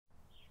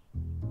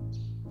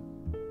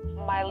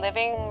My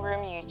living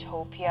room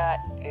utopia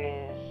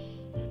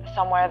is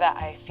somewhere that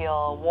I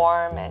feel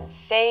warm and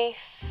safe,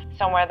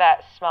 somewhere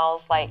that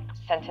smells like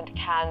scented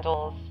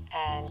candles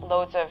and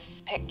loads of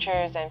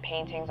pictures and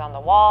paintings on the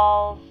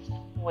walls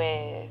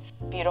with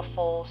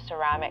beautiful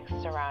ceramics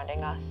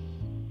surrounding us.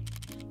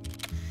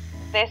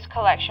 This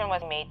collection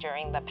was made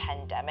during the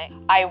pandemic.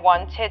 I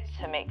wanted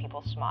to make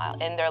people smile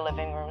in their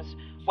living rooms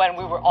when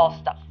we were all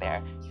stuck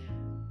there.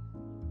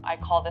 I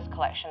call this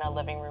collection a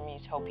living room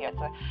utopia. It's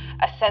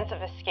a sense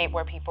of escape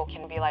where people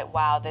can be like,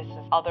 wow, this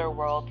is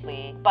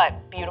otherworldly,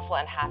 but beautiful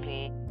and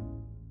happy.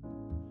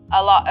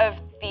 A lot of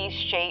these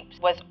shapes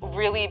was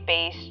really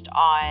based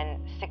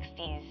on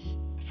 60s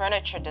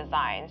furniture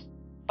designs,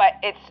 but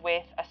it's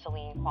with a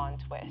Celine Kwan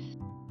twist.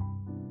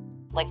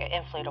 Like an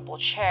inflatable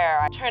chair.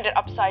 I turned it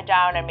upside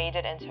down and made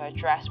it into a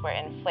dress where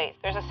it inflates.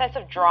 There's a sense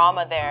of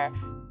drama there.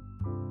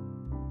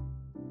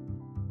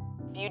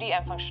 Beauty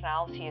and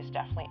functionality is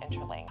definitely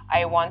interlinked.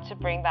 I want to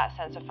bring that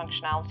sense of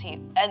functionality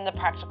in the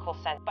practical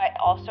sense, but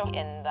also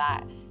in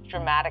that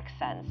dramatic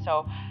sense.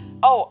 So,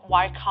 oh,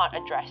 why can't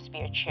a dress be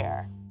a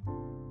chair?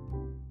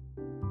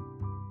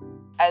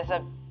 As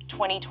a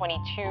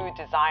 2022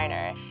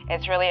 designer,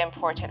 it's really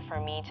important for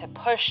me to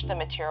push the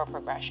material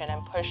progression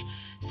and push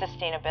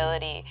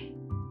sustainability.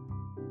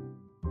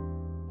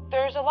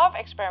 There's a lot of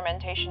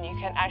experimentation. You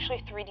can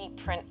actually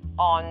 3D print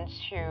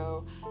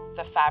onto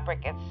the fabric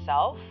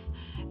itself,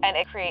 and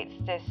it creates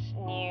this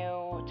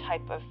new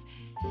type of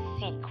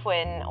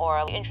sequin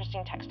or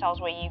interesting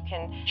textiles where you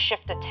can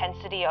shift the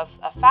tensity of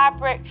a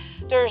fabric.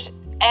 There's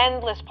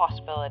endless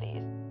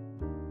possibilities.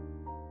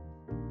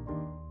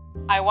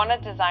 I want to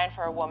design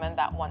for a woman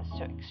that wants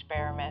to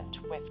experiment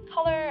with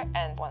color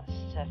and wants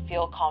to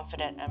feel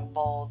confident and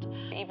bold.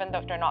 Even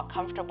though they're not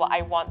comfortable,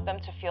 I want them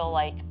to feel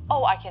like,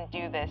 oh, I can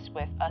do this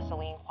with a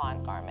Celine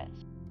Kwan garment.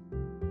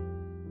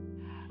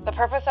 The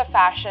purpose of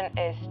fashion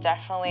is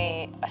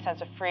definitely a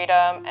sense of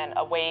freedom and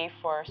a way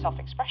for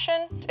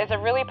self-expression. It's a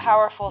really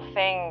powerful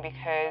thing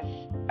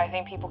because I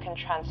think people can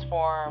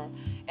transform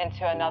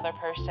into another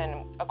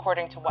person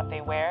according to what they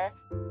wear.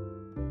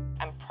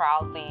 I'm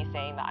proudly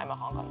saying that I'm a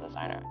Hong Kong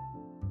designer.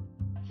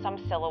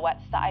 Some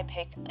silhouettes that I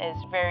pick is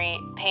very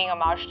paying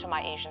homage to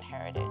my Asian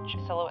heritage.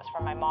 Silhouettes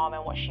from my mom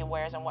and what she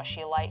wears and what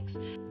she likes.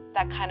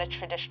 That kind of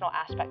traditional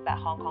aspect that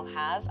Hong Kong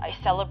has, I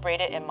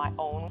celebrate it in my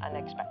own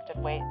unexpected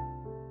way.